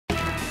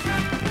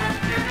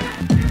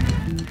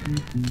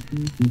Swift,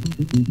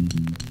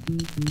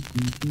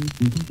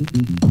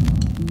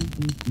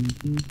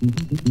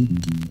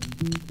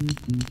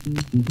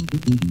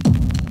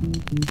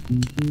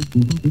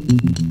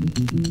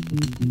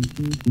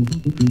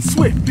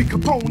 be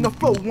Capone the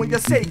flow when you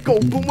say go,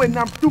 but when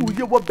I'm through,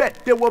 you will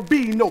bet there will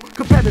be no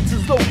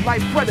competitors, low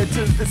like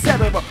predators,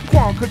 etc.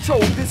 Quan control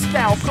this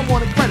style, come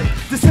on and credit.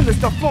 The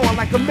sinister flowing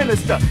like a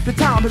minister. The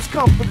time has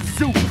come for the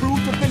zoo crew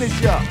to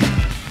finish ya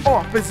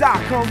off as I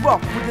come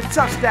rough with the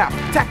touchdown,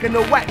 tacking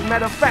the whack.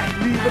 Matter of fact,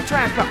 leave a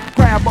transfer,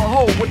 grab a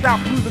hold without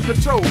losing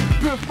control.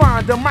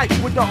 Purifying the mic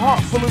with a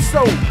heart full of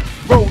soul.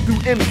 Roll through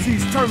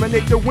MCs,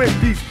 terminate the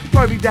wimpies,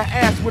 bury the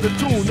ass with a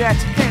tune that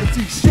you can't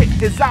see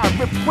shit as I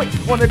rip quick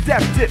on the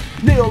death tip.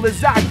 Nail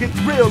as I get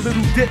real,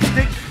 little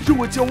dipstick. Do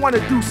what you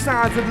wanna do,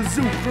 signs of the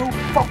zoo crew.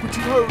 Fuck what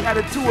you heard,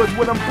 attitude is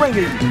what I'm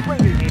bringing.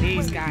 Hey,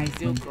 these guys,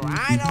 zoo crew,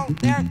 I know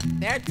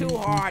they're too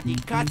hard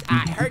because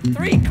I heard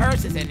 3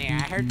 curses in there.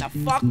 I heard the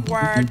fuck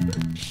word,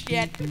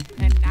 shit,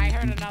 and I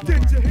heard another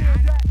word. Did you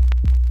hear that?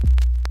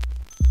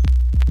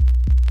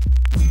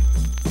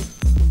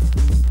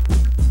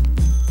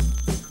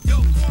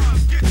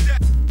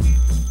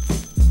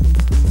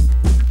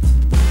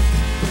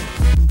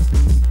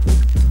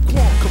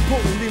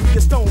 Leave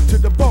your stone to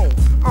the bone.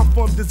 I'm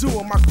from the zoo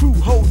and my crew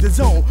hold the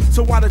zone.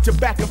 So why don't you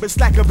back up and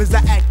slack up as I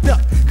act up?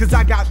 Cause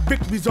I got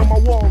victories on my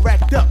wall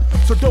racked up.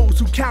 So those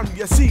who counter,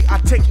 you see, I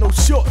take no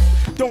short.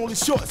 The only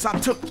shorts I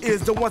took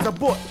is the ones I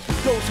bought.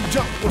 Those who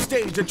jump on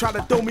stage and try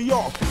to throw me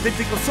off, they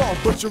think I'm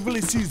soft, but you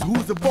really see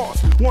who's the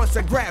boss. Once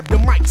I grab the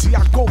mic, see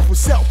I go for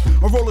self.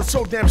 I roll it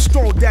so damn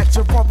strong that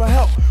your father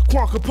help.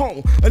 Quan Capone,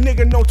 a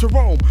nigga known to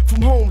roam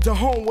from home to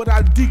home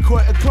without a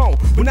decoy and clone.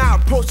 When I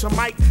approach a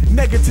mic,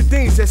 negative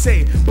things they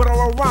say, but I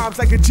roll rhymes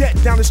like a jet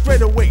down the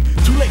straightaway.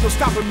 Too late, no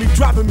stopping me,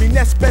 dropping me.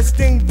 Next best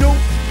thing do,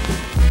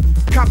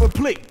 cop a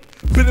plate.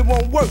 But it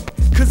won't work,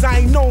 cause I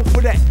ain't known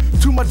for that.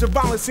 Too much of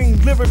violence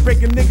ain't liver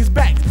breaking niggas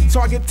back. So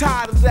I get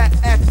tired of that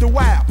after a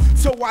while.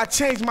 So I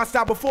change my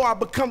style before I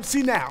become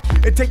senile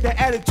and take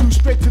that attitude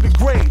straight to the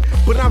grave.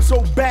 But I'm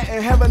so bad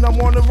in heaven, I'm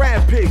on a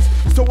rampage.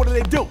 So what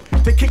do?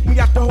 They kick me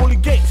out the holy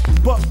gates.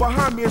 But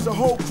behind me is a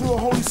whole crew of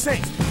holy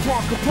saints.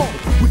 Quan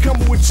Capone, we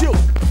coming with you.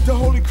 The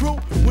holy crew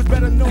was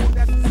better known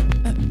as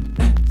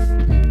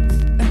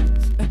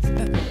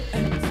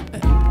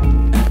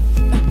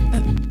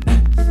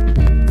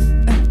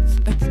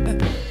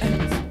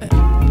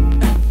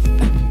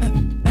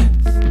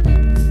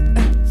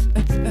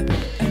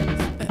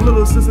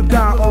little sister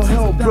died, all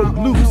hell broke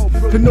loose.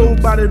 Cause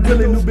nobody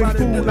really knew Big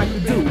Fool like to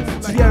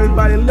do. See,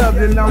 everybody loved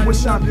her and I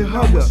wish I could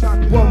hug her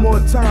one more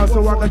time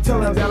so I can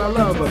tell her that I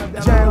love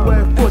her.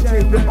 January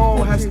 14th, it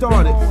all had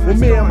started when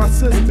me and my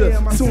sister,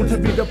 soon to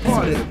be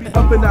departed,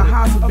 up in the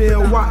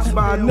hospital watched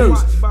by a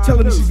nurse,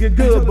 telling me she get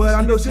good, but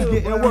I know she's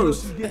getting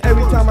worse.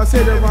 Every time I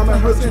say that rhyme, it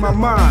hurts my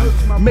mind,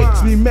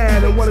 makes me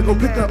mad and wanna go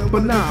pick up a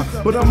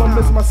knife. But I'ma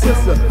miss my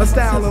sister, her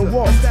style and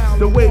walk,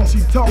 the way she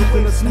talked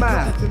and her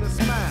smile.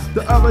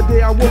 The other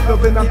day I woke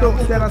up and I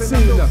thought that I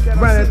seen her,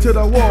 ran into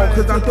the wall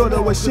cause I thought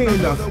it was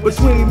Sheena.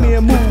 Between me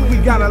and Moo, we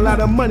got a lot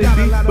of money,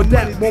 B, but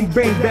that won't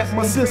bring back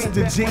my sister,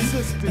 G.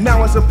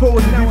 Now I'm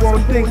supposed to be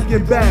on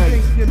thinking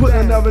bag, put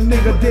another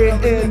nigga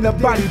dead in the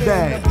body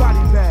bag.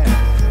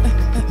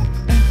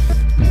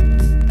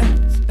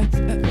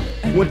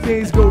 When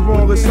things go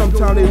wrong, and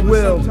sometimes they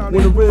will.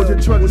 When the road your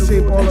truck will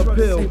seem all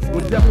uphill.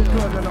 When death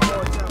occurs on the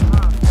hard time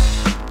high.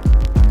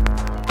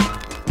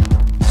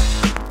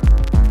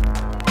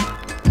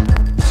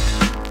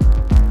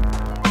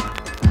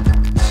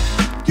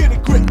 Get a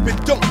grip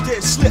and don't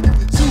dare slip.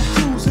 Zoo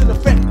crews in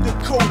effect to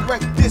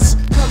correct this.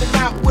 Coming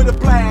out with a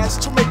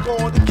blast to make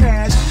all the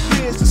cash.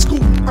 Here's the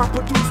scoop. I'm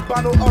produced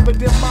by no other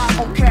than my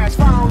own cash.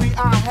 Finally,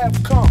 I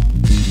have come.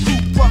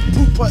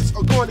 Poopers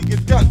are going to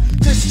get done.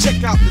 Just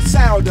check out the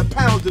sound, the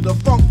pound of the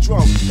funk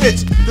drum.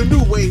 It's the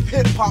new wave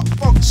hip-hop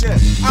function.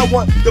 I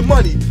want the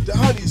money, the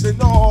honeys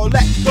and all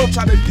that. Don't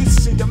try to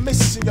diss and you're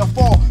missing your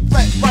fall.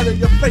 Flat right on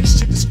your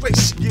face, you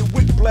disgrace, you get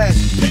whiplash.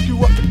 Pick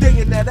you up and dig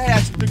in that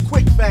ass with a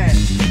quick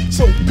fast.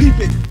 So peep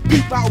it,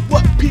 peep out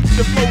what? Peep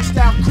the flow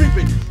style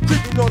creeping.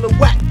 Creeping on the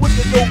whack with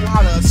the know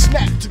how to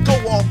snap, to go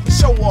off and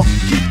show off.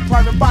 Keep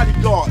private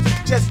bodyguards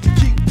just to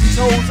keep these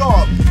hoes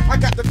off. I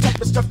got the type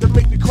of stuff that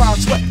make the crowd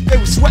sweat. They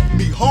was sweating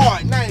me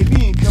hard, and I ain't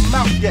even come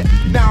out yet.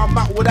 Now I'm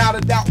out without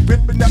a doubt,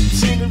 ripping up the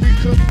scenery,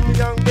 cooking the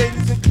young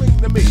ladies and clean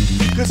to me.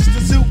 Cause it's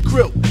the zoo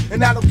crew,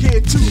 and I don't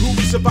care two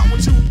hoots about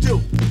what you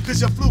do.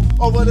 Cause you flew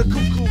over the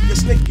cuckoo, your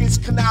snake is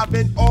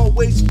conniving,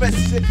 always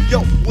festive.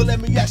 Yo, well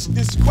let me ask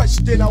this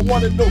question, I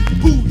wanna know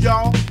who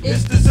y'all?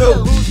 It's the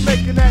zoo. Who's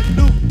making that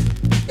loot?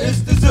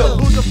 It's the zoo.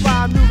 Who's the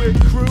 5 new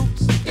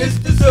recruits? It's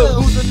the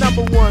zoo. Who's the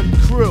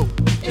 #1 crew?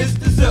 It's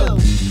the zoo.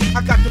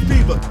 I got the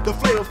fever, the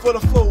flavor for the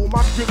flow.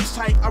 My grip's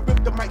tight, I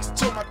rip the mics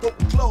till my throat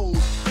close.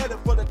 Headed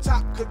for the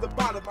top, cause the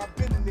bottom I've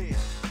been in